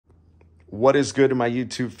What is good in my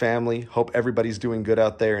YouTube family? Hope everybody's doing good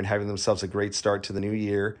out there and having themselves a great start to the new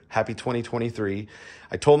year. Happy 2023.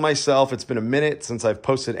 I told myself it's been a minute since I've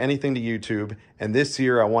posted anything to YouTube, and this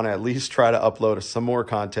year I want to at least try to upload some more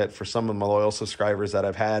content for some of my loyal subscribers that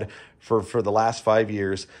I've had for the last 5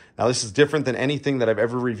 years. Now, this is different than anything that I've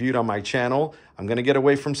ever reviewed on my channel. I'm going to get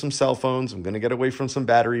away from some cell phones. I'm going to get away from some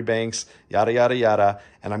battery banks, yada, yada, yada.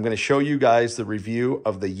 And I'm going to show you guys the review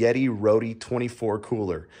of the YETI Roadie 24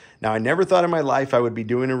 cooler. Now, I never thought in my life I would be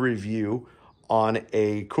doing a review on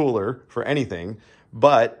a cooler for anything,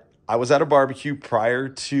 but I was at a barbecue prior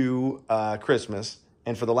to Christmas.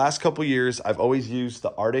 And for the last couple years, I've always used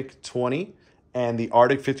the Arctic 20 and the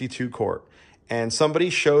Arctic 52 quart. And somebody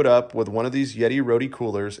showed up with one of these YETI Roadie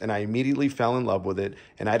coolers, and I immediately fell in love with it.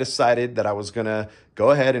 And I decided that I was going to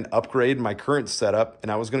go ahead and upgrade my current setup, and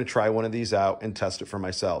I was going to try one of these out and test it for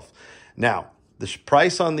myself. Now, the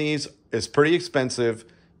price on these is pretty expensive.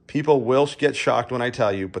 People will get shocked when I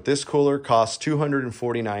tell you, but this cooler costs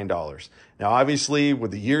 $249. Now, obviously,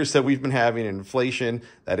 with the years that we've been having inflation,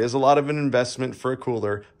 that is a lot of an investment for a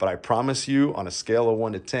cooler, but I promise you, on a scale of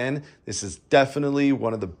 1 to 10, this is definitely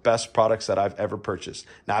one of the best products that I've ever purchased.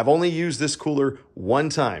 Now, I've only used this cooler one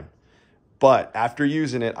time, but after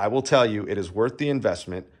using it, I will tell you it is worth the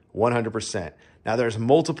investment 100%. Now, there's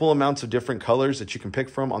multiple amounts of different colors that you can pick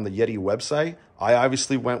from on the YETI website. I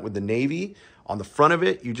obviously went with the navy. On the front of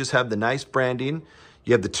it, you just have the nice branding.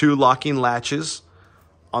 You have the 2 locking latches.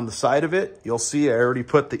 On the side of it, you'll see I already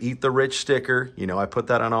put the Eat the Rich sticker. You know, I put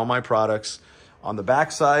that on all my products. On the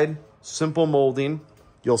back side, simple molding.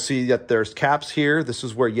 You'll see that there's caps here. This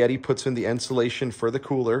is where YETI puts in the insulation for the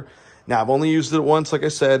cooler. Now, I've only used it once, like I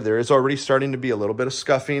said. There is already starting to be a little bit of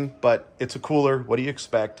scuffing, but it's a cooler. What do you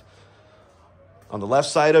expect? On the left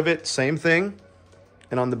side of it, same thing.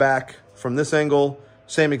 And on the back, from this angle,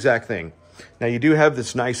 same exact thing. Now, you do have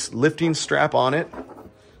this nice lifting strap on it.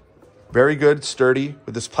 Very good, sturdy,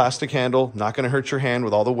 with this plastic handle. Not going to hurt your hand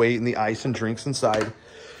with all the weight and the ice and drinks inside.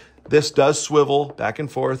 This does swivel back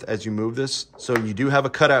and forth as you move this. So you do have a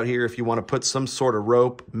cutout here if you want to put some sort of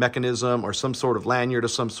rope mechanism or some sort of lanyard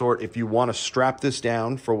of some sort if you want to strap this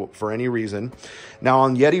down for any reason. Now,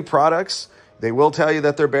 on YETI products, they will tell you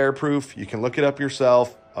that they're bear proof. You can look it up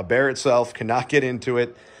yourself. A bear itself cannot get into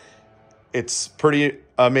it. It's pretty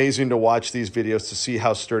amazing to watch these videos to see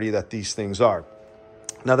how sturdy that these things are.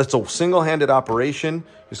 Now, that's a single-handed operation.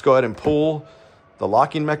 Just go ahead and pull the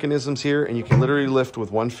locking mechanisms here, and you can literally lift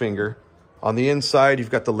with one finger. On the inside,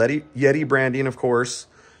 you've got the YETI branding, of course.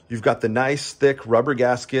 You've got the nice, thick rubber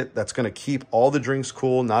gasket that's going to keep all the drinks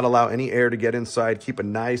cool, not allow any air to get inside, keep a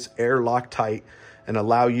nice airlock tight, and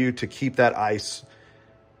allow you to keep that ice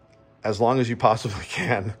as long as you possibly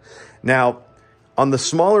can. Now, on the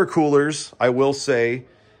smaller coolers, I will say,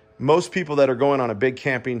 most people that are going on a big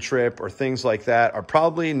camping trip or things like that are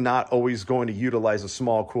probably not always going to utilize a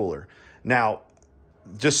small cooler. Now,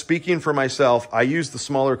 just speaking for myself, I use the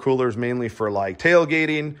smaller coolers mainly for like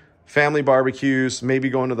tailgating, family barbecues, maybe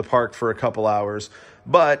going to the park for a couple hours.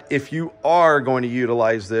 But if you are going to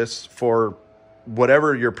utilize this for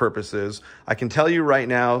whatever your purpose is, I can tell you right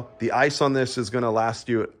now, the ice on this is going to last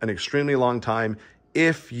you an extremely long time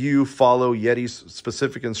if you follow YETI's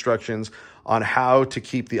specific instructions on how to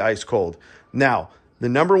keep the ice cold. Now, the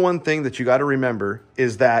number one thing that you got to remember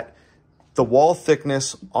is that the wall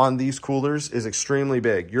thickness on these coolers is extremely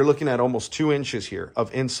big. You're looking at almost 2 inches here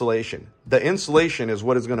of insulation. The insulation is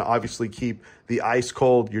what is going to obviously keep the ice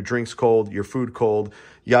cold, your drinks cold, your food cold,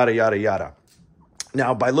 yada, yada, yada.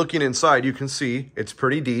 Now, by looking inside, you can see it's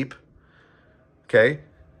pretty deep, okay?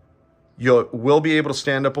 You will be able to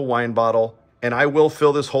stand up a wine bottle. And I will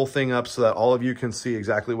fill this whole thing up so that all of you can see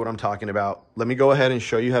exactly what I'm talking about. Let me go ahead and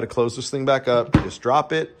show you how to close this thing back up. You just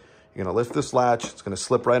drop it. You're going to lift this latch. It's going to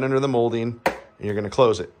slip right under the molding, and you're going to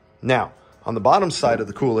close it. Now, on the bottom side of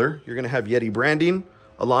the cooler, you're going to have YETI branding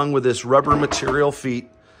along with this rubber material feet.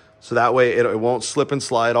 So that way it won't slip and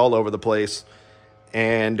slide all over the place.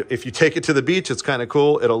 And if you take it to the beach, it's kind of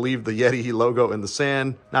cool. It'll leave the YETI logo in the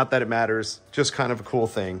sand. Not that it matters, just kind of a cool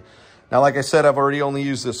thing. Now, like I said, I've already only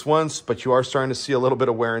used this once, but you are starting to see a little bit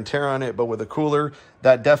of wear and tear on it. But with a cooler,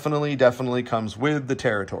 that definitely comes with the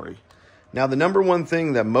territory. Now, the number one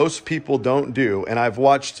thing that most people don't do, and I've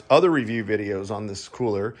watched other review videos on this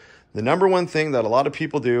cooler, the number one thing that a lot of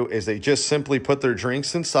people do is they just simply put their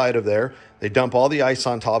drinks inside of there. They dump all the ice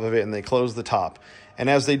on top of it, and they close the top. And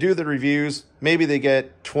as they do the reviews, maybe they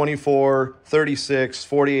get 24, 36,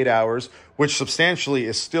 48 hours, which substantially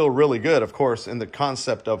is still really good, of course, in the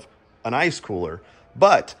concept of an ice cooler.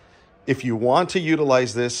 But if you want to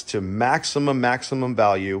utilize this to maximum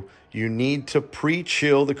value, you need to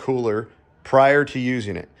pre-chill the cooler prior to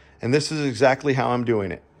using it. And this is exactly how I'm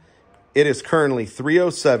doing it. It is currently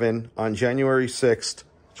 3:07 on January 6th,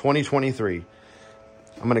 2023.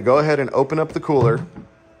 I'm going to go ahead and open up the cooler.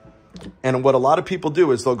 And what a lot of people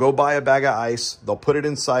do is they'll go buy a bag of ice, they'll put it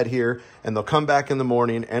inside here, and they'll come back in the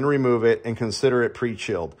morning and remove it and consider it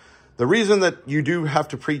pre-chilled. The reason that you do have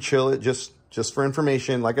to pre-chill it, just for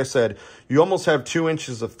information, like I said, you almost have 2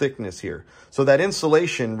 inches of thickness here. So that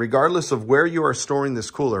insulation, regardless of where you are storing this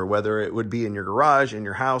cooler, whether it would be in your garage, in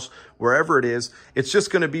your house, wherever it is, it's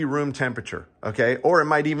just going to be room temperature, okay? Or it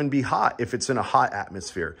might even be hot if it's in a hot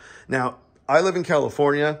atmosphere. Now, I live in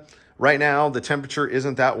California. Right now, the temperature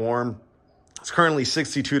isn't that warm. It's currently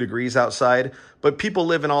 62 degrees outside, but people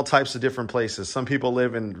live in all types of different places. Some people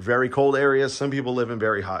live in very cold areas. Some people live in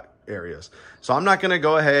very hot areas. So I'm not going to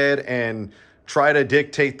go ahead and try to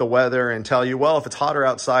dictate the weather and tell you, well, if it's hotter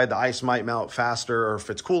outside, the ice might melt faster, or if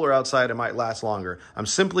it's cooler outside, it might last longer. I'm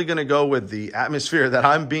simply going to go with the atmosphere that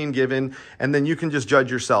I'm being given, and then you can just judge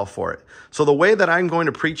yourself for it. So the way that I'm going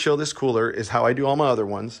to pre-chill this cooler is how I do all my other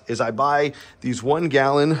ones, is I buy these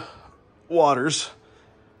 1-gallon waters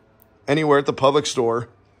anywhere at the public store.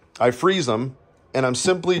 I freeze them, and I'm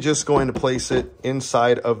simply just going to place it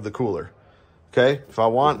inside of the cooler. Okay, if I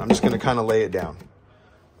want, I'm just going to kind of lay it down.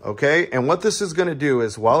 Okay, and what this is going to do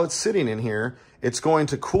is while it's sitting in here, it's going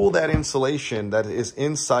to cool that insulation that is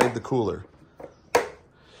inside the cooler.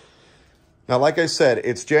 Now, like I said,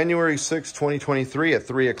 it's January 6, 2023 at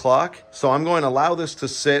 3 o'clock. So I'm going to allow this to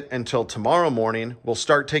sit until tomorrow morning. We'll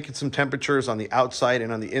start taking some temperatures on the outside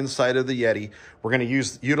and on the inside of the Yeti. We're going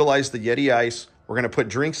to utilize the Yeti ice. We're going to put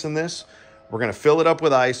drinks in this. We're going to fill it up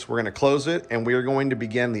with ice. We're going to close it, and we are going to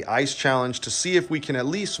begin the ice challenge to see if we can at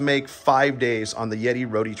least make 5 days on the YETI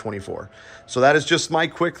Roadie 24. So that is just my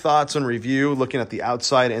quick thoughts and review, looking at the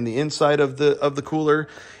outside and the inside of the cooler.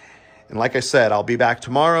 And like I said, I'll be back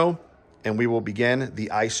tomorrow, and we will begin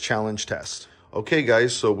the ice challenge test. Okay,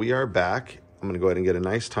 guys, so we are back. I'm going to go ahead and get a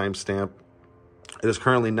nice timestamp. It is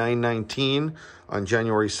currently 9:19 on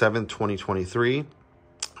January 7th, 2023.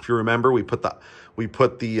 If you remember, we put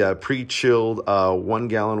the pre-chilled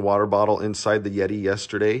 1-gallon water bottle inside the Yeti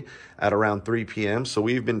yesterday at around 3 p.m. So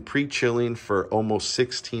we've been pre-chilling for almost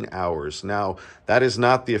 16 hours. Now, that is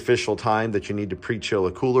not the official time that you need to pre-chill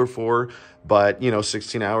a cooler for, but,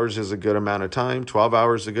 16 hours is a good amount of time. 12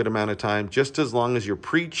 hours is a good amount of time, just as long as you're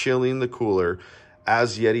pre-chilling the cooler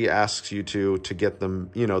as YETI asks you to get them,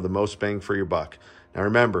 the most bang for your buck. Now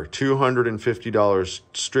remember, $250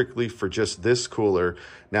 strictly for just this cooler.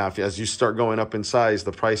 Now, as you start going up in size,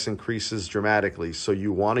 the price increases dramatically. So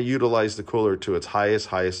you want to utilize the cooler to its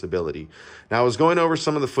highest ability. Now, I was going over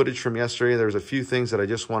some of the footage from yesterday. There's a few things that I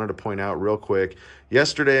just wanted to point out real quick.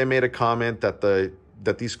 Yesterday, I made a comment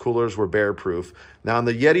that these coolers were bear proof. Now on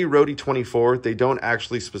the YETI Roadie 24, they don't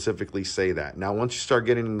actually specifically say that. Now, once you start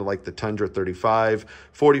getting into like the Tundra 35,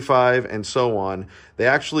 45, and so on, they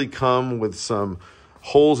actually come with some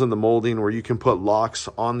holes in the molding where you can put locks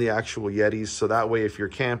on the actual Yetis. So that way, if you're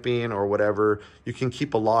camping or whatever, you can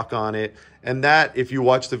keep a lock on it. And that, if you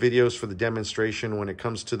watch the videos for the demonstration, when it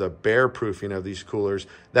comes to the bear proofing of these coolers,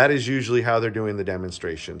 that is usually how they're doing the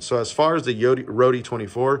demonstration. So as far as the Roadie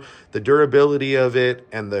 24, the durability of it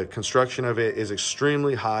and the construction of it is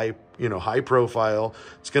extremely high, high profile.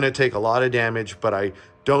 It's going to take a lot of damage, but I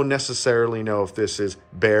don't necessarily know if this is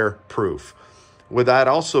bear proof. With that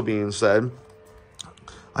also being said,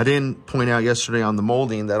 I didn't point out yesterday on the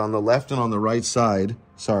molding that on the left and on the right side,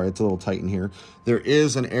 sorry, it's a little tight in here, there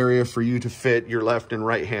is an area for you to fit your left and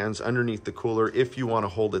right hands underneath the cooler if you want to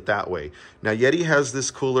hold it that way. Now, YETI has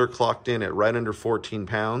this cooler clocked in at right under 14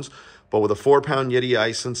 pounds, but with a 4-pound YETI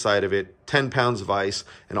ice inside of it, 10 pounds of ice,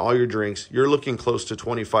 and all your drinks, you're looking close to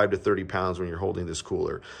 25 to 30 pounds when you're holding this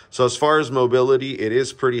cooler. So as far as mobility, it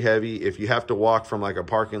is pretty heavy. If you have to walk from like a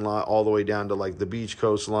parking lot all the way down to like the beach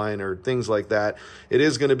coastline or things like that, it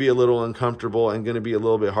is going to be a little uncomfortable and going to be a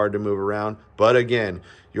little bit hard to move around. But again,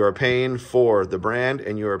 you are paying for the brand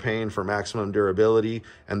and you are paying for maximum durability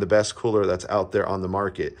and the best cooler that's out there on the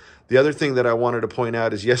market. The other thing that I wanted to point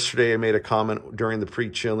out is yesterday I made a comment during the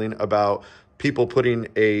pre-chilling about people putting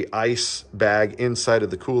a ice bag inside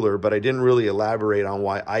of the cooler, but I didn't really elaborate on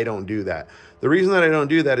why I don't do that. The reason that I don't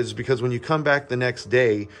do that is because when you come back the next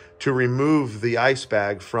day to remove the ice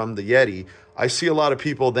bag from the Yeti, I see a lot of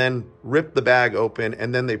people then rip the bag open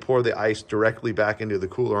and then they pour the ice directly back into the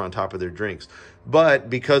cooler on top of their drinks. But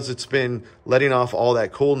because it's been letting off all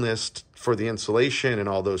that coldness for the insulation and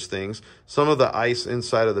all those things, some of the ice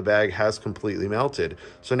inside of the bag has completely melted.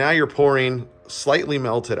 So now you're pouring slightly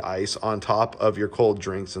melted ice on top of your cold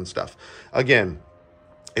drinks and stuff. Again,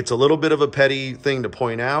 It's a little bit of a petty thing to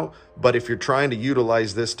point out, but if you're trying to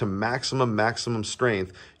utilize this to maximum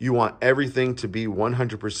strength, you want everything to be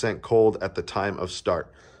 100% cold at the time of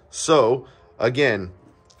start. So again,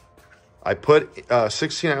 I put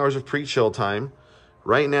 16 hours of pre-chill time.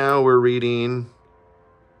 Right now we're reading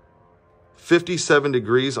 57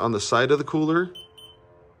 degrees on the side of the cooler,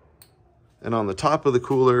 and on the top of the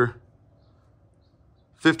cooler,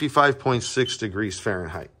 55.6 degrees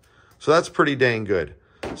Fahrenheit. So that's pretty dang good.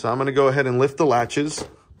 So I'm gonna go ahead and lift the latches.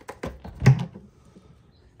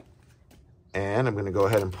 And I'm gonna go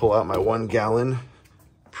ahead and pull out my 1 gallon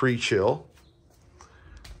pre-chill.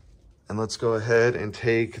 And let's go ahead and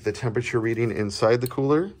take the temperature reading inside the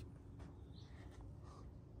cooler.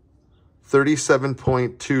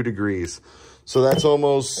 37.2 degrees. So that's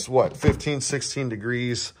almost, what, 15, 16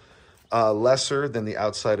 degrees lesser than the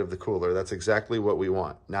outside of the cooler. That's exactly what we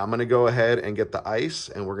want. Now I'm going to go ahead and get the ice,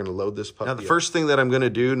 and we're going to load this puppy up. Now the first thing that I'm going to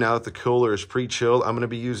do now that the cooler is pre-chilled, I'm going to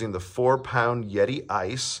be using the 4-pound YETI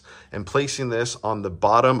ice and placing this on the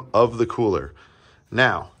bottom of the cooler.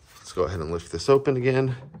 Now, let's go ahead and lift this open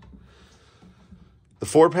again. The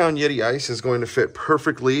 4-pound YETI ice is going to fit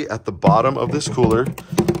perfectly at the bottom of this cooler.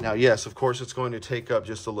 Now, yes, of course, it's going to take up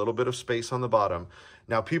just a little bit of space on the bottom.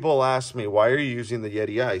 Now, people ask me, why are you using the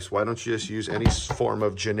YETI ice? Why don't you just use any form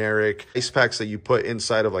of generic ice packs that you put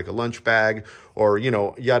inside of like a lunch bag or, you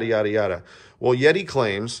know, yada, yada, yada? Well, YETI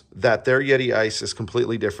claims that their YETI ice is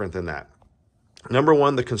completely different than that. Number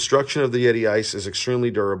one, the construction of the YETI ice is extremely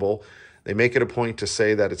durable. They make it a point to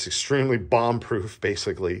say that it's extremely bomb-proof,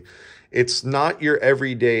 basically. It's not your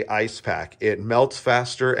everyday ice pack. It melts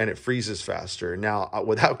faster and it freezes faster. Now,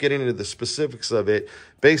 without getting into the specifics of it,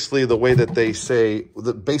 basically the way that they say,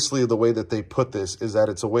 basically the way that they put this is that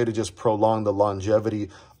it's a way to just prolong the longevity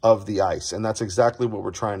of the ice. And that's exactly what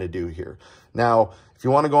we're trying to do here. Now, if you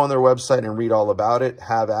want to go on their website and read all about it,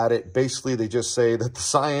 have at it. Basically, they just say that the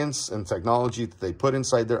science and technology that they put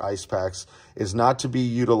inside their ice packs is not to be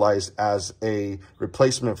utilized as a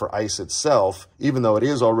replacement for ice itself, even though it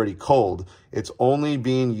is already cold. It's only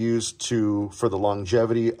being used for the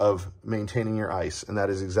longevity of maintaining your ice. And that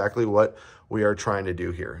is exactly what we are trying to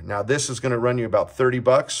do here. Now, this is going to run you about 30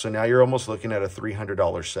 bucks. So now you're almost looking at a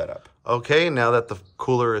 $300 setup. Okay, now that the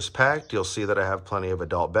cooler is packed, you'll see that I have plenty of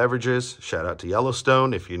adult beverages. Shout out to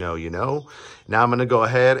Yellowstone. If you know, you know. Now I'm going to go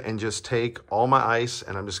ahead and just take all my ice,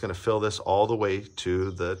 and I'm just going to fill this all the way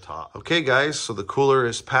to the top. Okay, guys, so the cooler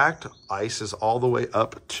is packed. Ice is all the way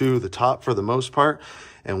up to the top for the most part,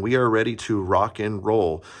 and we are ready to rock and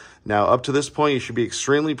roll. Now, up to this point, you should be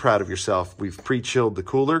extremely proud of yourself. We've pre-chilled the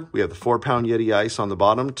cooler. We have the 4-pound YETI ice on the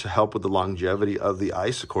bottom to help with the longevity of the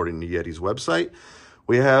ice, according to YETI's website.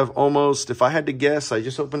 We have almost, if I had to guess, I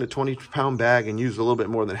just opened a 20-pound bag and used a little bit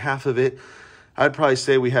more than half of it. I'd probably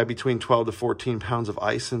say we have between 12 to 14 pounds of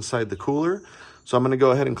ice inside the cooler. So I'm going to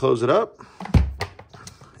go ahead and close it up.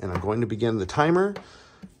 And I'm going to begin the timer.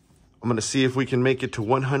 I'm going to see if we can make it to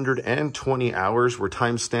 120 hours. We're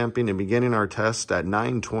time stamping and beginning our test at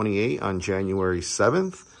 9:28 on January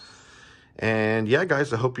 7th. And yeah,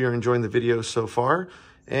 guys, I hope you're enjoying the video so far.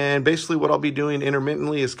 And basically what I'll be doing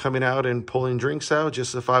intermittently is coming out and pulling drinks out,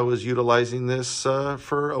 just if I was utilizing this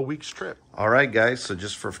for a week's trip. All right, guys, so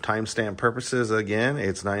just for timestamp purposes, again,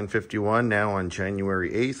 it's 9:51 now on January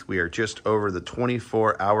 8th. We are just over the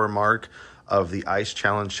 24-hour mark of the Ice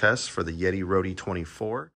Challenge test for the YETI Roadie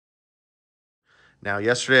 24. Now,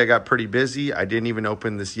 yesterday I got pretty busy. I didn't even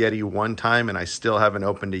open this YETI one time, and I still haven't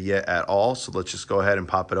opened it yet at all. So let's just go ahead and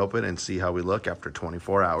pop it open and see how we look after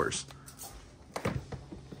 24 hours.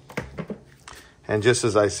 And just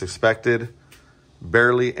as I suspected,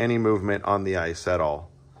 barely any movement on the ice at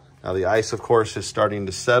all. Now, the ice, of course, is starting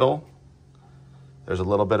to settle. There's a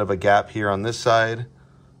little bit of a gap here on this side,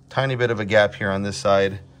 tiny bit of a gap here on this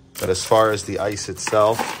side. But as far as the ice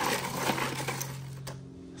itself,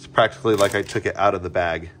 practically like I took it out of the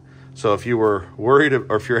bag. So if you were worried,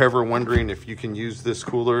 or if you're ever wondering if you can use this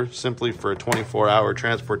cooler simply for a 24-hour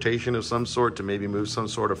transportation of some sort to maybe move some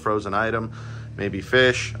sort of frozen item, maybe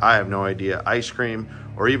fish, I have no idea, ice cream,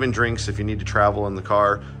 or even drinks if you need to travel in the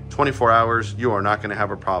car, 24 hours, you are not going to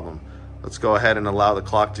have a problem. Let's go ahead and allow the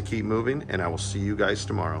clock to keep moving, and I will see you guys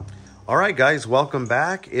tomorrow. All right, guys, welcome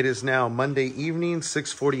back. It is now Monday evening,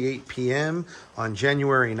 6:48 p.m. on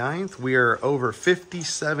January 9th. We are over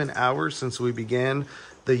 57 hours since we began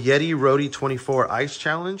the YETI Roadie 24 Ice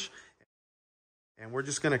Challenge. And we're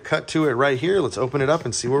just going to cut to it right here. Let's open it up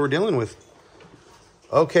and see what we're dealing with.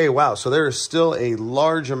 Okay, wow. So there is still a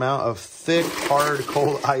large amount of thick, hard,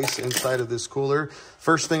 cold ice inside of this cooler.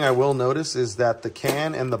 First thing I will notice is that the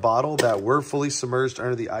can and the bottle that were fully submerged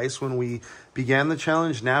under the ice when we began the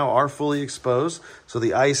challenge now are fully exposed. So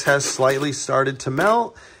the ice has slightly started to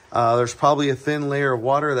melt. There's probably a thin layer of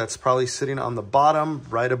water that's probably sitting on the bottom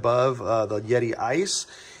right above the YETI ice.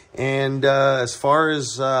 And as far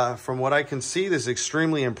as from what I can see, this is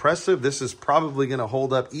extremely impressive. This is probably going to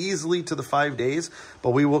hold up easily to the 5 days, but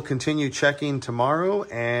we will continue checking tomorrow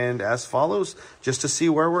and as follows, just to see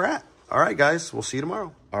where we're at. All right, guys, we'll see you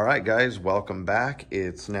tomorrow. All right, guys, welcome back.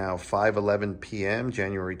 It's now 5:11 p.m.,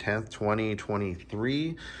 January 10th,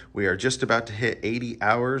 2023. We are just about to hit 80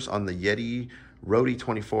 hours on the YETI Roadie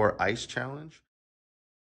 24 Ice Challenge.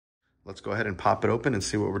 Let's go ahead and pop it open and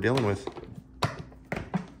see what we're dealing with.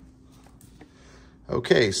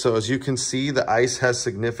 Okay, so as you can see, the ice has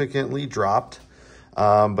significantly dropped,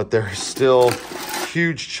 but there are still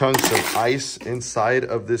huge chunks of ice inside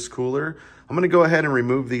of this cooler. I'm gonna go ahead and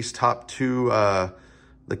remove these top two,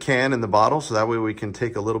 the can and the bottle, so that way we can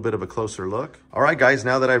take a little bit of a closer look. All right, guys,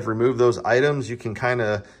 now that I've removed those items, you can kind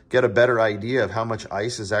of get a better idea of how much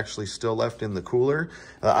ice is actually still left in the cooler.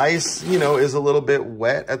 The ice, you know, is a little bit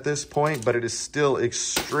wet at this point, but it is still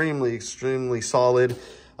extremely, extremely solid.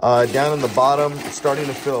 Down in the bottom, it's starting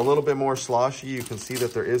to feel a little bit more sloshy. You can see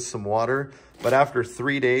that there is some water, but after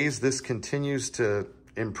 3 days, this continues to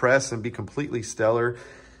impress and be completely stellar.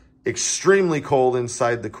 Extremely cold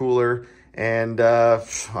inside the cooler. And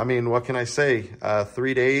I mean, what can I say?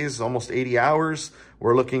 3 days, almost 80 hours.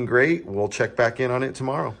 We're looking great. We'll check back in on it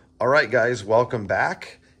tomorrow. All right, guys, welcome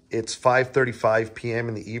back. It's 5:35 p.m.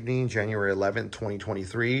 in the evening, January 11th,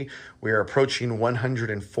 2023. We are approaching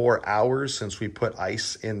 104 hours since we put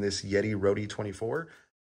ice in this YETI Roadie 24.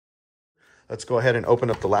 Let's go ahead and open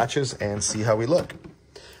up the latches and see how we look.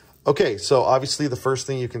 Okay, so obviously the first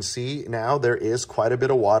thing you can see now, there is quite a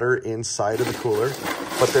bit of water inside of the cooler,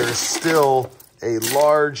 but there is still a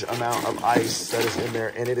large amount of ice that is in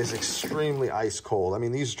there, and it is extremely ice cold. I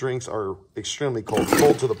mean, these drinks are extremely cold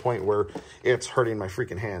to the point where it's hurting my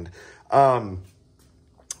freaking hand.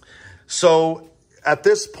 So at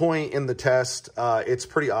this point in the test, it's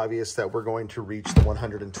pretty obvious that we're going to reach the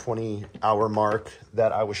 120-hour mark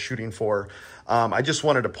that I was shooting for. I just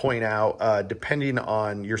wanted to point out, depending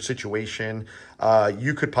on your situation,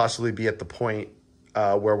 you could possibly be at the point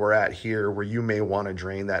where we're at here, where you may want to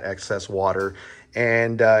drain that excess water.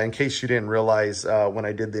 And in case you didn't realize, when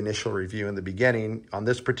I did the initial review in the beginning, on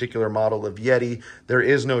this particular model of YETI, there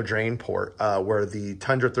is no drain port, where the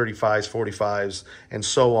Tundra 35s, 45s, and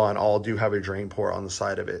so on all do have a drain port on the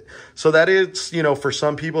side of it. So that is, you know, for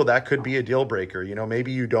some people, that could be a deal breaker. You know,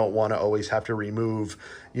 maybe you don't want to always have to remove,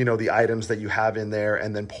 you know, the items that you have in there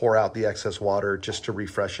and then pour out the excess water just to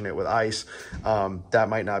refreshen it with ice. That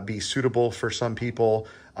might not be suitable for some people.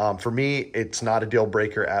 For me, it's not a deal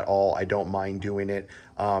breaker at all. I don't mind doing it.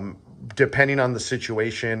 Depending on the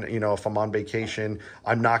situation, you know, if I'm on vacation,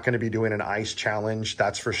 I'm not going to be doing an ice challenge.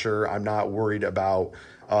 That's for sure. I'm not worried about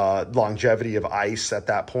longevity of ice at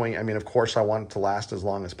that point. I mean, of course, I want it to last as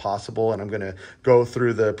long as possible, and I'm going to go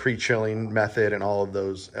through the pre-chilling method and all of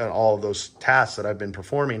those tasks that I've been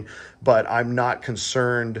performing. But I'm not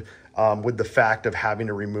concerned with the fact of having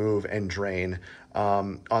to remove and drain.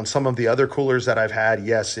 On some of the other coolers that I've had,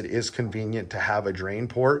 yes, it is convenient to have a drain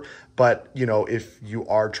port, but you know, if you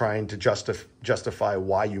are trying to justify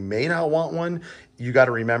why you may not want one, you got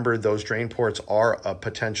to remember those drain ports are a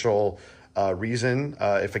potential reason.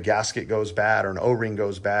 If a gasket goes bad or an O-ring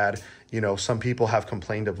goes bad, you know, some people have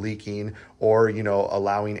complained of leaking or, you know,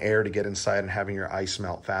 allowing air to get inside and having your ice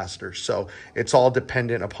melt faster. So it's all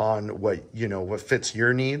dependent upon what, you know, what fits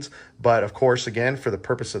your needs. But of course, again, for the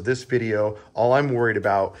purpose of this video, all I'm worried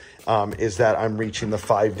about is that I'm reaching the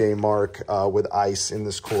 5-day mark with ice in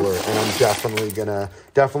this cooler, and I'm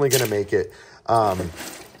definitely gonna make it.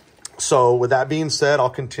 So with that being said, I'll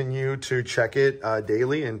continue to check it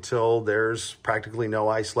daily until there's practically no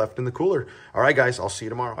ice left in the cooler. All right, guys, I'll see you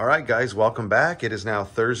tomorrow. All right, guys, welcome back. It is now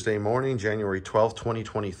Thursday morning, January 12th,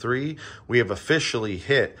 2023. We have officially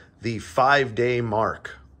hit the 5-day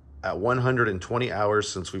mark at 120 hours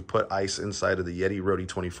since we put ice inside of the YETI Roadie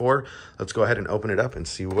 24. Let's go ahead and open it up and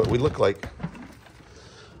see what we look like.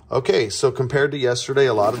 Okay, so compared to yesterday,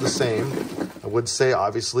 a lot of the same. I would say,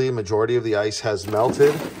 obviously, a majority of the ice has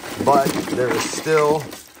melted, but there is still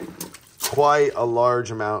quite a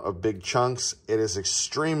large amount of big chunks. It is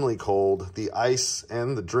extremely cold. The ice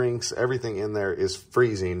and the drinks, everything in there is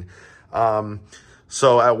freezing.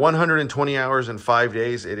 So at 120 hours and 5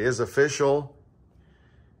 days, it is official.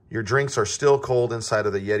 Your drinks are still cold inside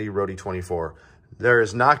of the YETI Roadie 24. There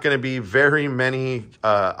is not going to be very many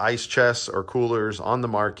ice chests or coolers on the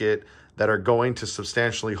market that are going to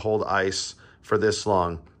substantially hold ice for this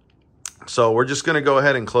long. So we're just going to go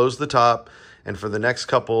ahead and close the top. And for the next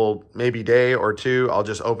couple, maybe day or two, I'll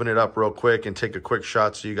just open it up real quick and take a quick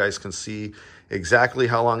shot so you guys can see exactly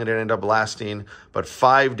how long it ended up lasting. But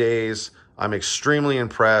 5 days, I'm extremely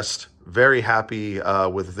impressed, very happy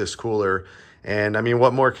with this cooler. And I mean,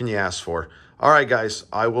 what more can you ask for? All right, guys,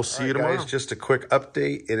 I will see you tomorrow. Guys, just a quick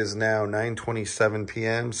update. It is now 9:27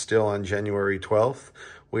 p.m., still on January 12th.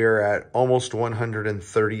 We are at almost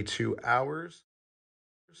 132 hours.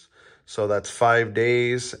 So that's 5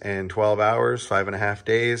 days and 12 hours, 5.5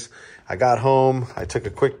 days. I got home, I took a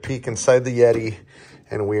quick peek inside the Yeti,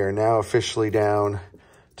 and we are now officially down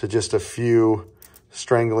to just a few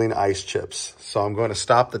strangling ice chips. So I'm going to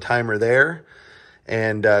stop the timer there.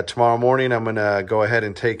 And tomorrow morning, I'm going to go ahead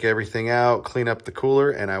and take everything out, clean up the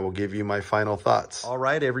cooler, and I will give you my final thoughts. All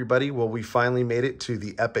right, everybody. Well, we finally made it to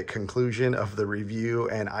the epic conclusion of the review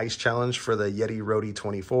and ice challenge for the YETI Roadie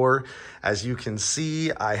 24. As you can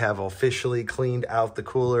see, I have officially cleaned out the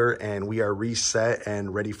cooler, and we are reset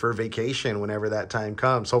and ready for vacation whenever that time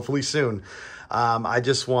comes, hopefully soon. I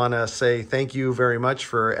just want to say thank you very much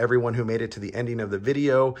for everyone who made it to the ending of the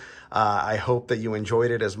video. I hope that you enjoyed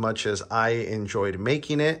it as much as I enjoyed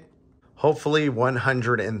making it. Hopefully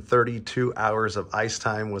 132 hours of ice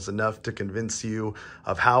time was enough to convince you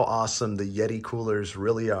of how awesome the YETI coolers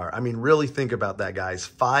really are. I mean, really think about that, guys.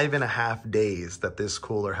 5.5 days that this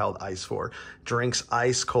cooler held ice for. Drinks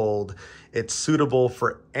ice cold. It's suitable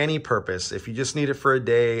for any purpose. If you just need it for a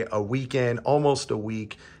day, a weekend, almost a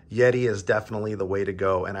week, YETI is definitely the way to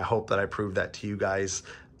go. And I hope that I proved that to you guys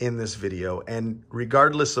in this video. And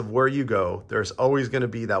regardless of where you go, there's always going to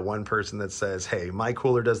be that one person that says, hey, my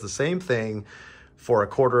cooler does the same thing for a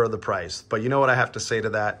quarter of the price. But you know what I have to say to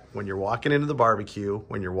that? When you're walking into the barbecue,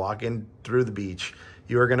 when you're walking through the beach,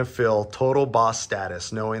 you are going to feel total boss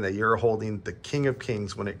status knowing that you're holding the king of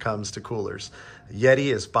kings when it comes to coolers.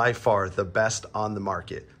 YETI is by far the best on the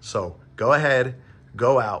market. So go ahead,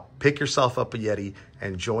 go out, pick yourself up a YETI,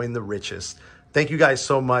 and join the richest. Thank you guys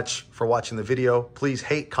so much for watching the video. Please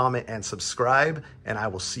hate, comment, and subscribe, and I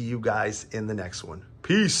will see you guys in the next one.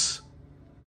 Peace.